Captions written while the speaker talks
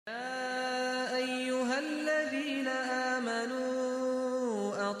الذين آمنوا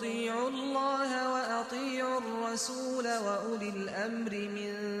أطيعوا الله وأطيعوا الرسول وأولي الأمر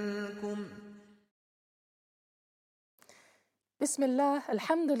منكم. Bismillah,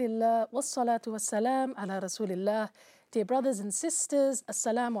 alhamdulillah, wassalatu wassalam ala rasulillah. Dear brothers and sisters,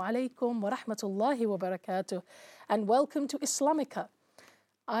 assalamu alaikum wa rahmatullahi wa barakatuh, and welcome to IslamiQA.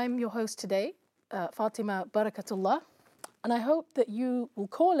 I'm your host today, Fatima Barakatullah, and I hope that you will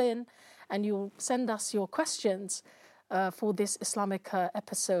call in and you'll send us your questions for this IslamiQA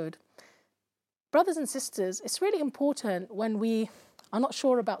episode. Brothers and sisters, it's really important when we are not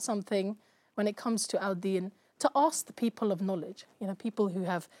sure about something when it comes to our deen to ask the people of knowledge, people who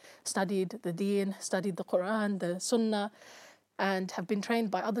have studied the deen, studied the Quran, the Sunnah, and have been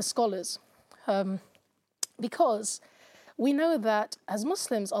trained by other scholars. Because we know that as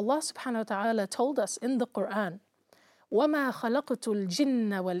Muslims, Allah subhanahu wa ta'ala told us in the Quran, وَمَا خَلَقْتُ الْجِنَّ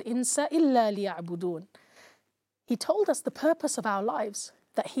وَالْإِنسَ إِلَّا لِيَعْبُدُونَ. He told us the purpose of our lives,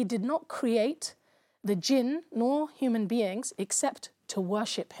 that He did not create the jinn nor human beings except to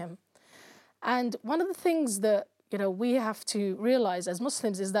worship Him. And one of the things that we have to realize as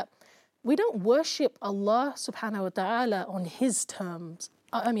Muslims is that we don't worship Allah subhanahu wa ta'ala on His terms.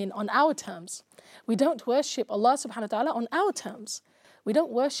 On our terms. We don't worship Allah subhanahu wa ta'ala on our terms. We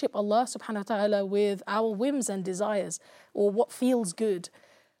don't worship Allah subhanahu wa ta'ala with our whims and desires or what feels good.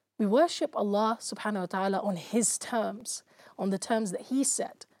 We worship Allah subhanahu wa ta'ala on His terms, on the terms that He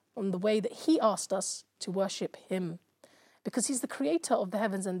set, on the way that He asked us to worship Him. Because He's the creator of the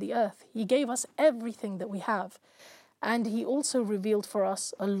heavens and the earth. He gave us everything that we have. And He also revealed for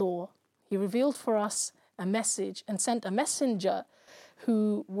us a law. He revealed for us a message and sent a messenger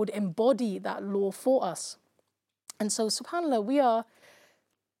who would embody that law for us. And so, subhanAllah, we are,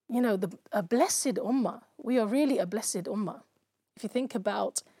 a blessed ummah. We are really a blessed ummah. If you think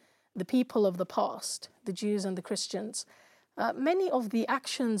about the people of the past, the Jews and the Christians, many of the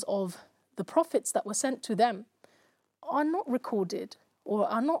actions of the prophets that were sent to them are not recorded or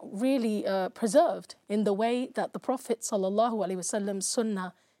are not really preserved in the way that the Prophet ﷺ's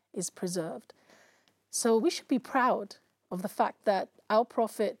sunnah is preserved. So we should be proud of the fact that our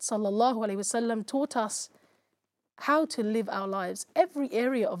Prophet ﷺ taught us how to live our lives, every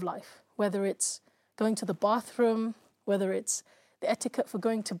area of life, whether it's going to the bathroom, whether it's the etiquette for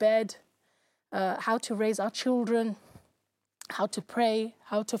going to bed, how to raise our children, how to pray,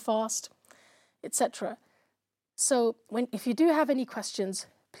 how to fast, etc. So if you do have any questions,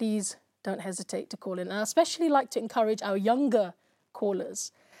 please don't hesitate to call in. And I especially like to encourage our younger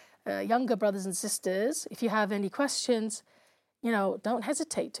callers, younger brothers and sisters. If you have any questions, don't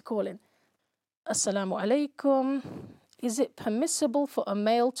hesitate to call in. Assalamu alaikum. Is it permissible for a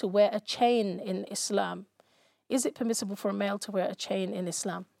male to wear a chain in Islam? Is it permissible for a male to wear a chain in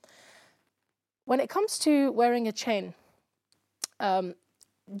Islam? When it comes to wearing a chain,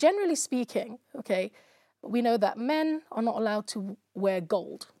 generally speaking, we know that men are not allowed to wear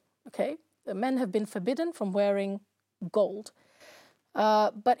gold, The men have been forbidden from wearing gold.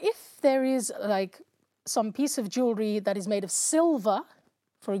 But if there is some piece of jewelry that is made of silver,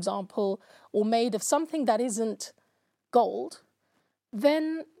 for example, or made of something that isn't gold,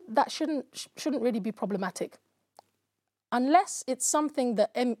 then that shouldn't really be problematic. Unless it's something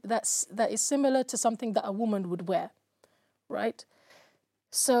that is similar to something that a woman would wear, right?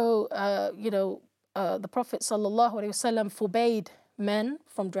 So, the Prophet ﷺ forbade men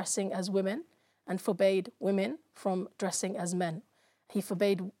from dressing as women and forbade women from dressing as men. He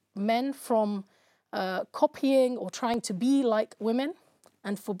forbade men from copying or trying to be like women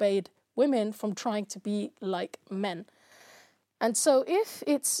and forbade women from trying to be like men. And so if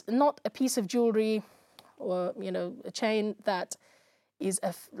it's not a piece of jewelry or, a chain that is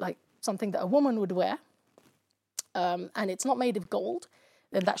like something that a woman would wear, and it's not made of gold,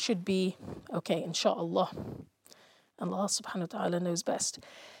 then that should be okay, inshallah. Allah subhanahu wa ta'ala knows best.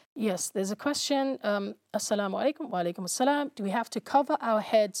 Yes, there's a question. Assalamu alaikum wa alaikum assalam. Do we have to cover our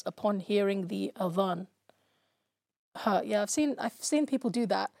heads upon hearing the adhan? Yeah, I've seen people do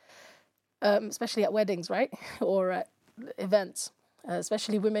that, especially at weddings, right? Or at events,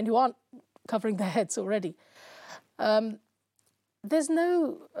 especially women who aren't covering their heads already. There's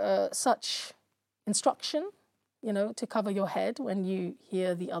no such instruction, to cover your head when you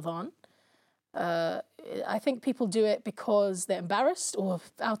hear the adhan. I think people do it because they're embarrassed or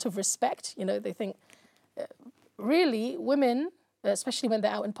out of respect. They think, really, women, especially when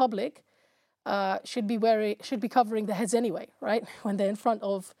they're out in public, should be covering their heads anyway, right? When they're in front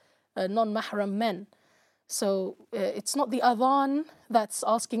of non-mahram men. So it's not the adhan that's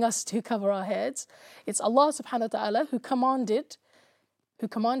asking us to cover our heads. It's Allah subhanahu wa ta'ala who commanded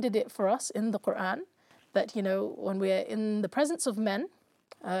it for us in the Quran. that, when we're in the presence of men,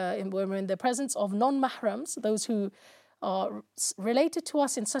 when we're in the presence of non-mahrams, those who are related to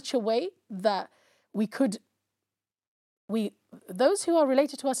us in such a way that we can't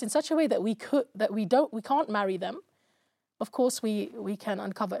marry them, of course we can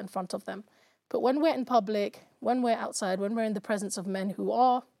uncover in front of them. But when we're in public, when we're outside, when we're in the presence of men who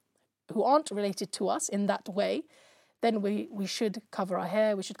aren't related to us in that way, then we should cover our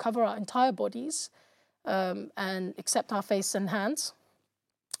hair, we should cover our entire bodies, and except our face and hands,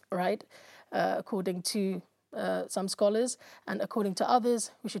 right? According to some scholars, and according to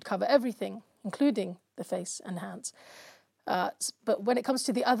others, we should cover everything, including the face and hands. But when it comes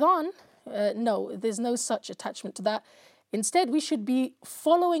to the adhan, no, there's no such attachment to that. Instead, we should be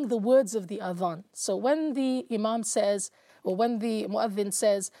following the words of the adhan. So when the imam says, or when the muadhin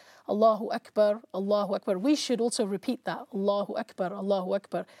says, Allahu Akbar, we should also repeat that. Allahu Akbar,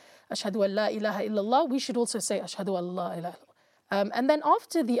 Ashhadu an la ilaha illallah. We should also say, Ashhadu an la ilaha illallah. And then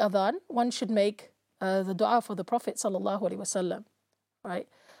after the adhan, one should make the dua for the Prophet sallallahu alaihi wasallam, right?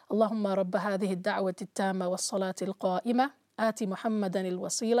 Allahumma rabba hadhihi ad-da'wati at-tamma was-salati al-qa'imah. آتِ محمدا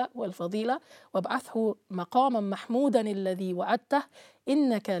الوسيلة والفضيلة وابعثه مقاما محمودا الذي وعدته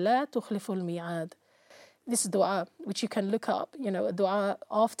إنك لا تخلف الميعاد. This dua, which you can look up, a dua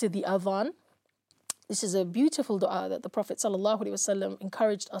after the adhan. This is a beautiful dua that the Prophet ﷺ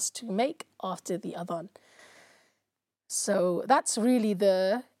encouraged us to make after the adhan. So that's really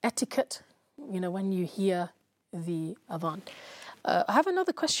the etiquette, when you hear the adhan. I have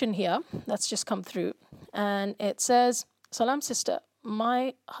another question here that's just come through, and it says, Salam sister,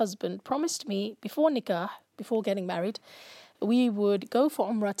 my husband promised me before nikah, before getting married, we would go for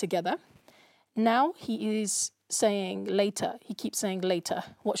umrah together. Now he is saying later. He keeps saying later.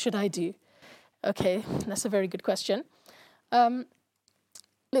 What should I do? Okay, that's a very good question.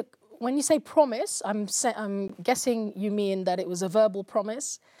 Look, when you say promise, I'm guessing you mean that it was a verbal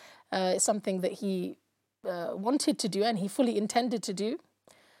promise. It's something that he wanted to do and he fully intended to do.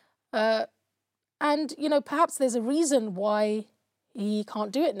 And, perhaps there's a reason why he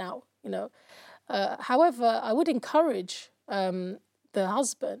can't do it now, However, I would encourage the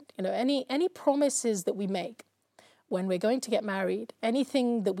husband, any promises that we make when we're going to get married,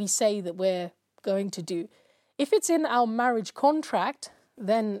 anything that we say that we're going to do, if it's in our marriage contract,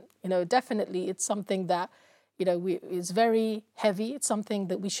 then, definitely it's something that, is very heavy. It's something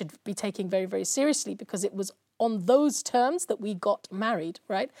that we should be taking very, very seriously because it was on those terms that we got married,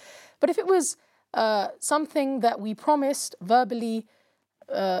 right? But if it was something that we promised verbally,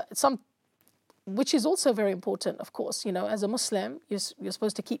 which is also very important, of course. As a Muslim, you're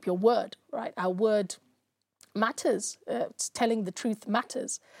supposed to keep your word, right? Our word matters. Telling the truth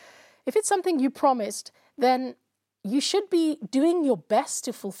matters. If it's something you promised, then you should be doing your best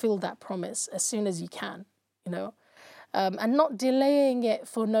to fulfill that promise as soon as you can, and not delaying it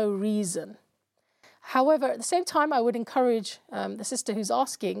for no reason. However, at the same time, I would encourage the sister who's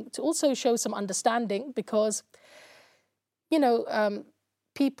asking to also show some understanding because,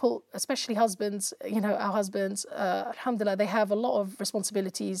 people, especially husbands, our husbands, alhamdulillah, they have a lot of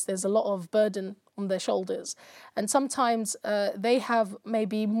responsibilities. There's a lot of burden on their shoulders. And sometimes they have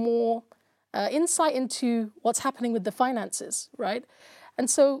maybe more insight into what's happening with the finances, right? And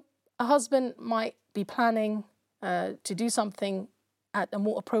so a husband might be planning to do something at a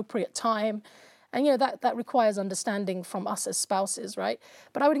more appropriate time. And, that requires understanding from us as spouses, right?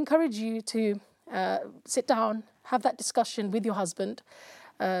 But I would encourage you to sit down, have that discussion with your husband,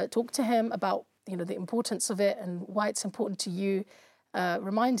 talk to him about, the importance of it and why it's important to you.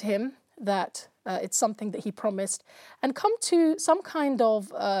 Remind him that it's something that he promised and come to some kind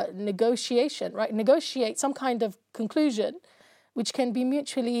of negotiation, right? Negotiate some kind of conclusion which can be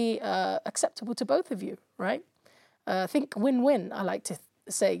mutually acceptable to both of you, right? Think win-win, I like to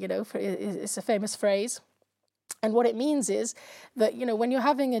say, it's a famous phrase. And what it means is that, when you're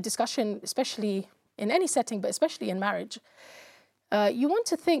having a discussion, especially in any setting, but especially in marriage, you want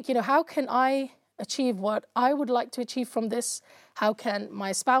to think, how can I achieve what I would like to achieve from this? How can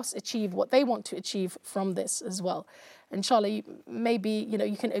my spouse achieve what they want to achieve from this as well? Inshallah, maybe,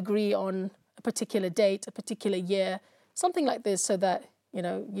 you can agree on a particular date, a particular year, something like this so that,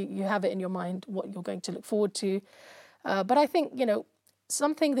 you have it in your mind what you're going to look forward to. But I think,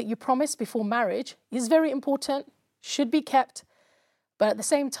 something that you promise before marriage is very important, should be kept. But at the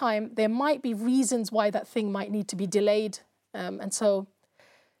same time, there might be reasons why that thing might need to be delayed. And so,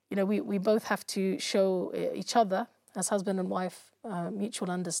 we both have to show each other as husband and wife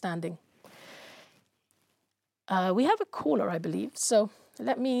mutual understanding. We have a caller, I believe. So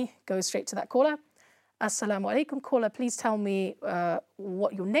let me go straight to that caller. Assalamu alaikum, caller. Please tell me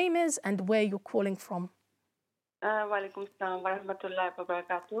what your name is and where you're calling from Walaikum salam wa rahmatullahi wa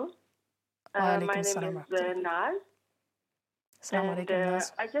barakatuh. Wa My alaikum name salam is wa rahmatullah. Naz, Assalamu and alaikum,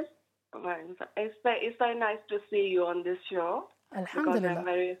 Naz. it's very nice to see you on this show because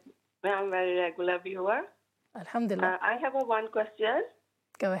Alhamdulillah. I'm very regular viewer. Alhamdulillah. I have one question.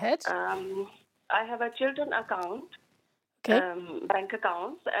 Go ahead. I have a children account, Okay. bank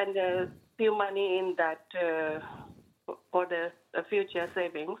accounts, and few money in that for the future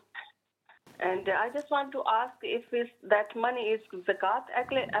savings. And I just want to ask if that money is zakat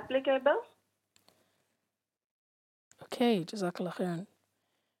applicable? Okay, Jazakallah khairan.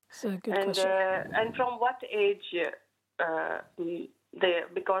 It's a good question. And from what age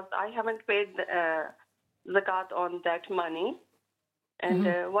because I haven't paid zakat on that money, and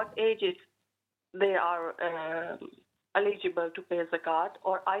what age they are eligible to pay zakat,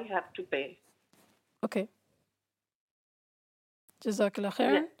 or I have to pay? Okay. Jazakallah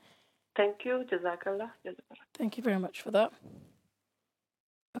khairan. Yeah. Thank you. Jazakallah. Thank you very much for that.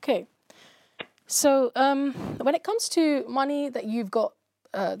 Okay. So when it comes to money that you've got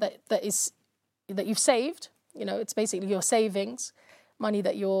that you've saved, it's basically your savings, money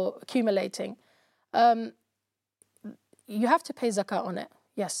that you're accumulating. You have to pay zakah on it.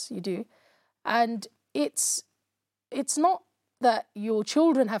 Yes, you do. And it's not that your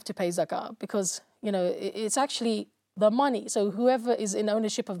children have to pay zakah, because it's actually the money. So whoever is in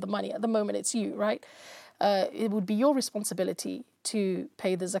ownership of the money at the moment, it's you, right? It would be your responsibility to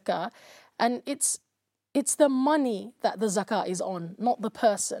pay the zakah, and it's the money that the zakah is on, not the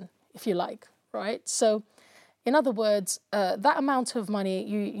person, if you like, right? So in other words, that amount of money,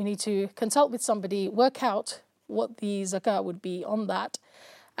 you need to consult with somebody, work out what the zakah would be on that.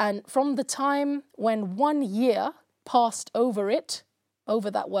 And from the time when 1 year passed over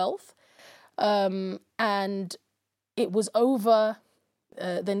that wealth, and it was over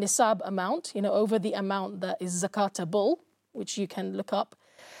the nisab amount, over the amount that is zakatable, which you can look up.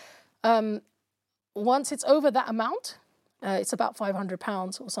 Once it's over that amount, it's about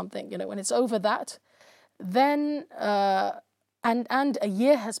 £500 or something, when it's over that, then, and a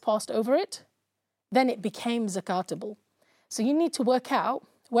year has passed over it, then it became zakatable. So you need to work out,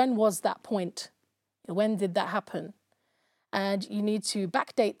 when was that point? When did that happen? And you need to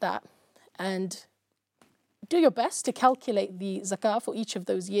backdate that and do your best to calculate the zakah for each of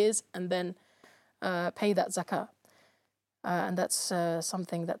those years, and then pay that zakah. And that's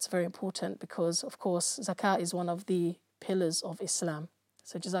something that's very important, because, of course, zakah is one of the pillars of Islam.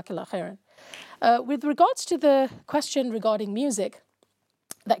 So Jazakallah khairan. With regards to the question regarding music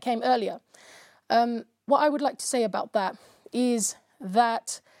that came earlier, what I would like to say about that is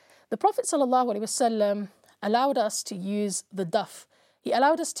that the Prophet ﷺ allowed us to use the daf. He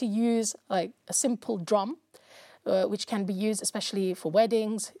allowed us to use like a simple drum, which can be used especially for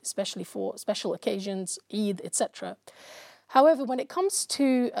weddings, especially for special occasions, Eid, etc. However, when it comes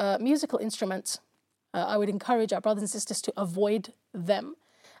to musical instruments, I would encourage our brothers and sisters to avoid them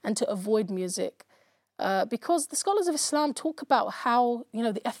and to avoid music, because the scholars of Islam talk about how,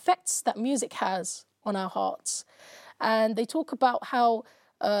 the effects that music has on our hearts. And they talk about how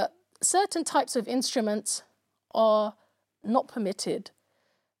certain types of instruments are not permitted.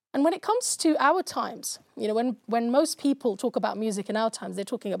 And when it comes to our times, when most people talk about music in our times, they're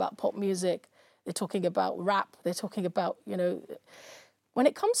talking about pop music, they're talking about rap, they're talking about, when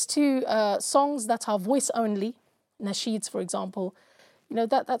it comes to songs that are voice only, nasheeds, for example,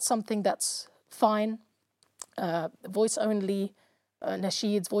 that's something that's fine. Voice only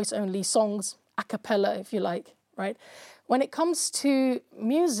nasheeds, voice only songs, a cappella, if you like, right? When it comes to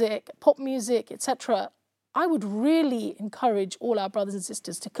music, pop music, etc., I would really encourage all our brothers and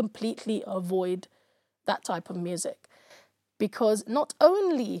sisters to completely avoid that type of music, because not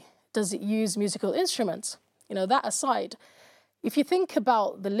only does it use musical instruments, that aside, if you think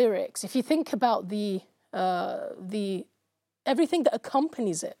about the lyrics, if you think about the everything that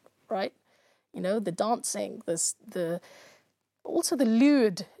accompanies it, right? The dancing, also the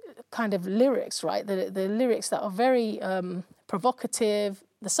lewd kind of lyrics, right? The lyrics that are very provocative,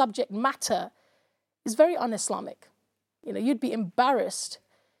 the subject matter is very un-Islamic. You'd be embarrassed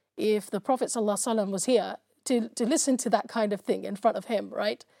if the Prophet ﷺ was here to listen to that kind of thing in front of him,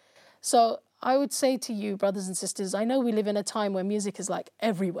 right? So I would say to you, brothers and sisters, I know we live in a time where music is like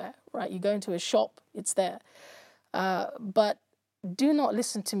everywhere, right? You go into a shop, it's there. But do not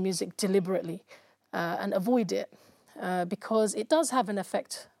listen to music deliberately and avoid it, because it does have an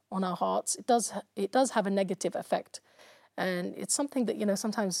effect on our hearts. It does have a negative effect. And it's something that,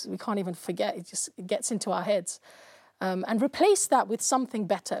 sometimes we can't even forget. It gets into our heads. And replace that with something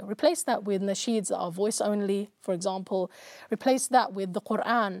better. Replace that with nasheeds that are voice only, for example. Replace that with the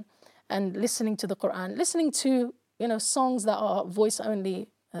Quran and listening to the Quran, listening to, songs that are voice only,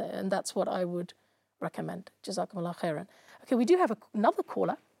 and that's what I would recommend. Jazakumullah khairan. Okay, we do have another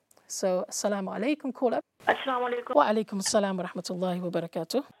caller. So, assalamu alaikum, caller. Assalamu alaikum. Wa alaikum assalam wa rahmatullahi wa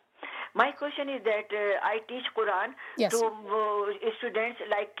barakatuh. My question is that I teach Quran Yes. to students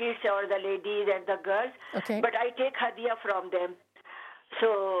like kids or the ladies and the girls, Okay. but I take hadiyah from them.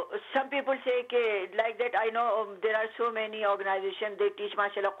 So some people say like that. I know there are so many organizations, they teach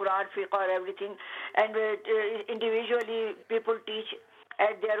mashallah Quran, fiqh or everything, and individually people teach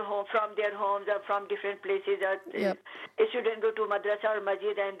at their home, from their homes or from different places. Yep. A student go to madrasa or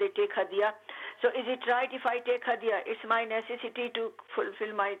masjid and they take hadiyah. So is it right if I take hadiyah? It's my necessity to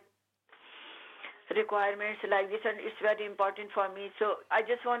fulfill my requirements like this, and it's very important for me. So I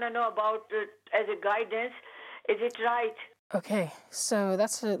just want to know about as a guidance, is it right? Okay, so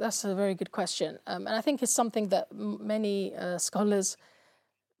that's a very good question, and I think it's something that many scholars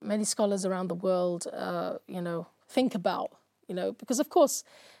around the world, think about, because of course,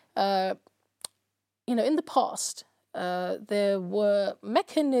 in the past, there were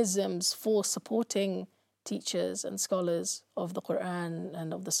mechanisms for supporting teachers and scholars of the Quran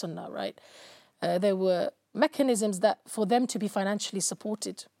and of the Sunnah, right? There were mechanisms that for them to be financially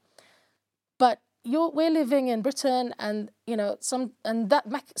supported, but we're living in Britain, and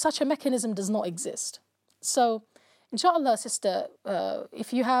such a mechanism does not exist. So, inshallah, sister,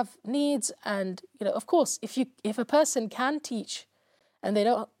 if you have needs, and of course, if a person can teach, and they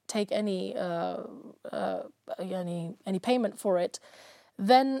don't take any payment for it,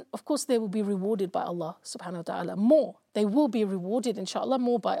 then of course they will be rewarded by Allah subhanahu wa ta'ala more. They will be rewarded, inshallah,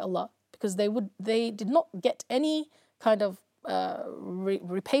 more by Allah, because they did not get any kind of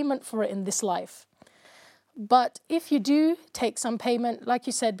repayment for it in this life. But if you do take some payment, like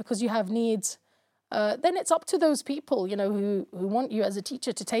you said, because you have needs, then it's up to those people, who want you as a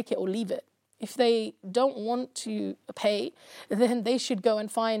teacher to take it or leave it. If they don't want to pay, then they should go and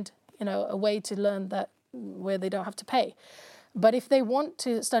find, a way to learn that where they don't have to pay. But if they want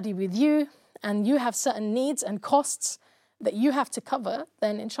to study with you and you have certain needs and costs that you have to cover,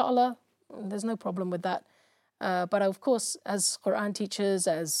 then inshallah, there's no problem with that. But of course, as Quran teachers,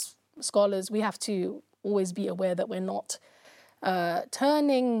 as scholars, we have to always be aware that we're not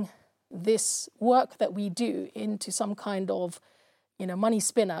turning this work that we do into some kind of, money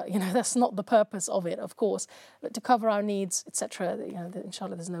spinner. That's not the purpose of it, of course. But to cover our needs, etc.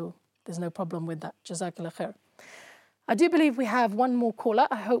 Inshallah, there's no problem with that. Jazakallah khair. I do believe we have one more caller.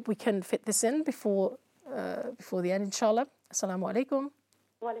 I hope we can fit this in before the end, inshallah. Assalamu alaikum.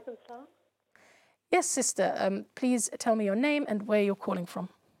 Wa alaikum salam. Yes, sister. Please tell me your name and where you're calling from.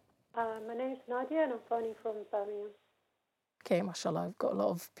 My name is Nadia and I'm phoning from Birmingham. Okay, mashallah. I've got a lot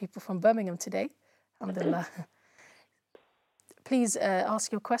of people from Birmingham today. Alhamdulillah. Please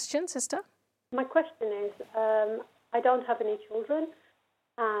ask your question, sister. My question is, I don't have any children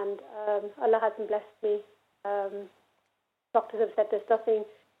and Allah hasn't blessed me. Doctors have said there's nothing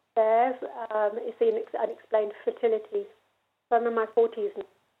there. It's unexplained fertility. So I'm in my 40s now.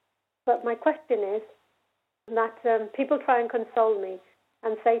 But my question is that people try and console me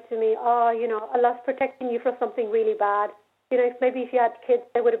and say to me, Allah's protecting you from something really bad. If you had kids,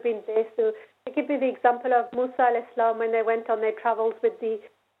 there would have been this. So they give me the example of Musa alayhi salam when they went on their travels with the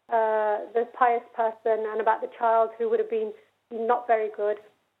pious person, and about the child who would have been not very good.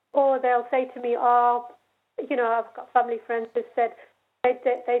 Or they'll say to me, I've got family friends who said they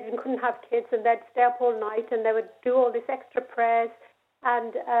couldn't have kids and they'd stay up all night and they would do all this extra prayers,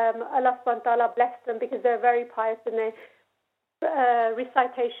 and Allah subhanahu wa ta'ala blessed them because they're very pious in their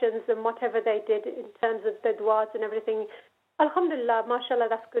recitations and whatever they did in terms of the du'as and everything. Alhamdulillah, mashallah,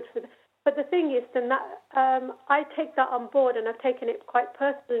 that's good for them. But the thing is then that I take that on board, and I've taken it quite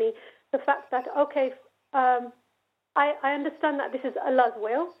personally, the fact that, I understand that this is Allah's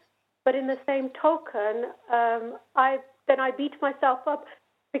will, but in the same token, I beat myself up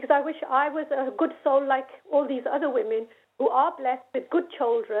because I wish I was a good soul like all these other women who are blessed with good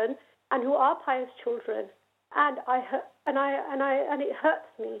children and who are pious children, and it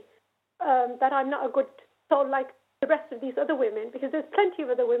hurts me that I'm not a good soul like the rest of these other women, because there's plenty of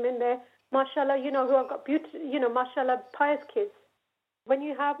other women there, mashallah, who have got mashallah, pious kids. When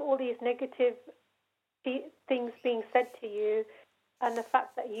you have all these negative things being said to you, and the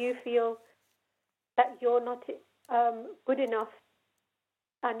fact that you feel that you're not good enough,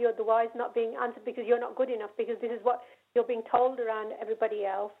 and your dua is not being answered because you're not good enough, because this is what you're being told around everybody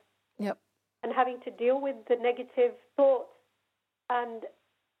else. Yep. And having to deal with the negative thoughts and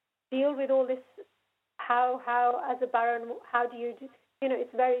deal with all this, how as a baron, how do you do,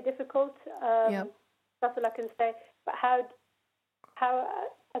 it's very difficult. Yep. That's all I can say. But how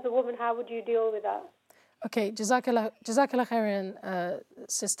as a woman, how would you deal with that? Okay, Jazakallah khairan,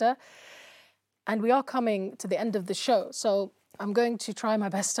 sister. And we are coming to the end of the show. So I'm going to try my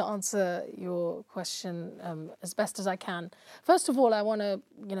best to answer your question as best as I can. First of all, I want to,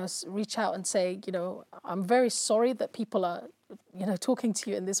 reach out and say, I'm very sorry that people are, talking to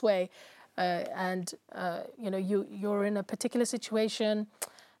you in this way. You're in a particular situation,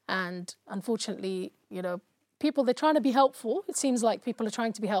 and unfortunately, people, they're trying to be helpful. It seems like people are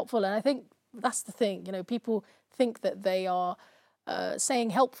trying to be helpful, and I think that's the thing. People think that they are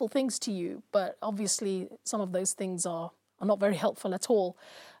saying helpful things to you, but obviously some of those things are not very helpful at all.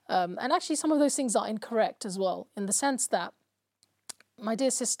 And actually some of those things are incorrect as well, in the sense that, my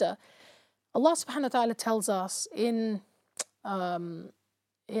dear sister, Allah subhanahu wa ta'ala tells us in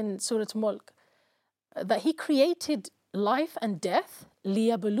Surah Mulk that He created life and death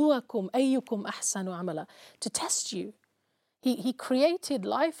لِيَبْلُوَكُمْ أَيُّكُمْ أَحْسَنُ عَمَلًا, to test you. He created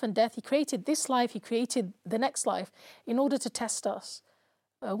life and death. He created this life. He created the next life in order to test us.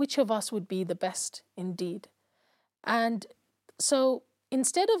 Which of us would be the best indeed? And so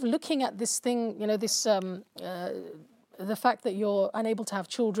instead of looking at this thing, the fact that you're unable to have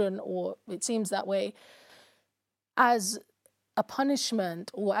children, or it seems that way, as a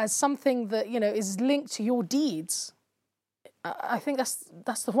punishment or as something that, is linked to your deeds, I think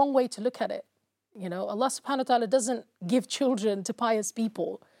that's the wrong way to look at it. Allah subhanahu wa ta'ala doesn't give children to pious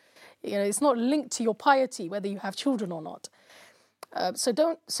people. It's not linked to your piety whether you have children or not.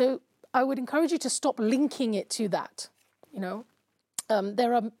 So I would encourage you to stop linking it to that.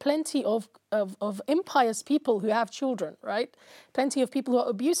 There are plenty of impious people who have children, right? Plenty of people who are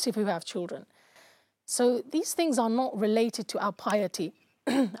abusive who have children. So these things are not related to our piety.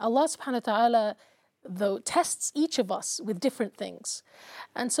 Allah subhanahu wa ta'ala, though, tests each of us with different things.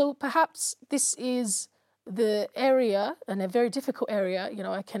 And so perhaps this is the area, and a very difficult area,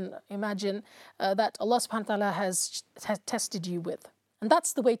 I can imagine, that Allah subhanahu wa ta'ala has tested you with. And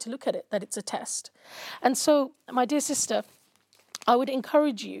that's the way to look at it, that it's a test. And so, my dear sister, I would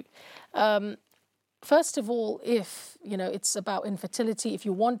encourage you, first of all, if, it's about infertility, if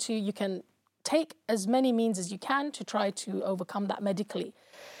you want to, you can take as many means as you can to try to overcome that medically.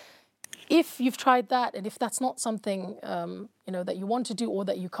 If you've tried that, and if that's not something, that you want to do, or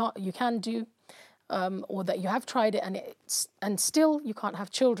that you can do, or that you have tried it and still you can't have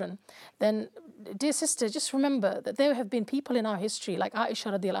children, then, dear sister, just remember that there have been people in our history, like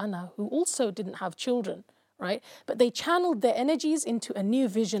Aisha radiallahu anha, who also didn't have children, right? But they channeled their energies into a new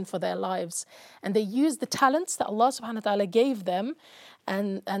vision for their lives, and they used the talents that Allah subhanahu wa ta'ala gave them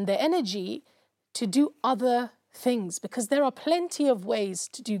and their energy to do other things, because there are plenty of ways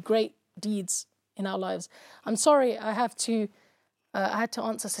to do great deeds in our lives. I'm sorry I had to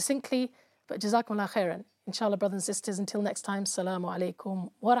answer succinctly, but jazakumullah khairan. Inshallah, brothers and sisters, until next time, Assalamu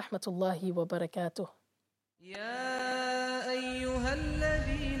alaikum wa rahmatullahi wa barakatuh. يا أيها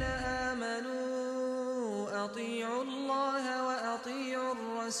الذين آمنوا أطيعوا الله وأطيعوا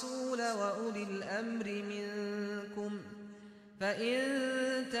الرسول وأولي الأمر منكم فإن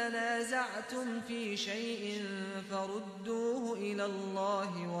تنازعتم في شيء فردوه إلى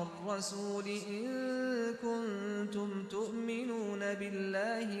الله والرسول إن كنتم تؤمنون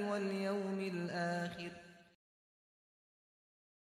بالله واليوم الآخر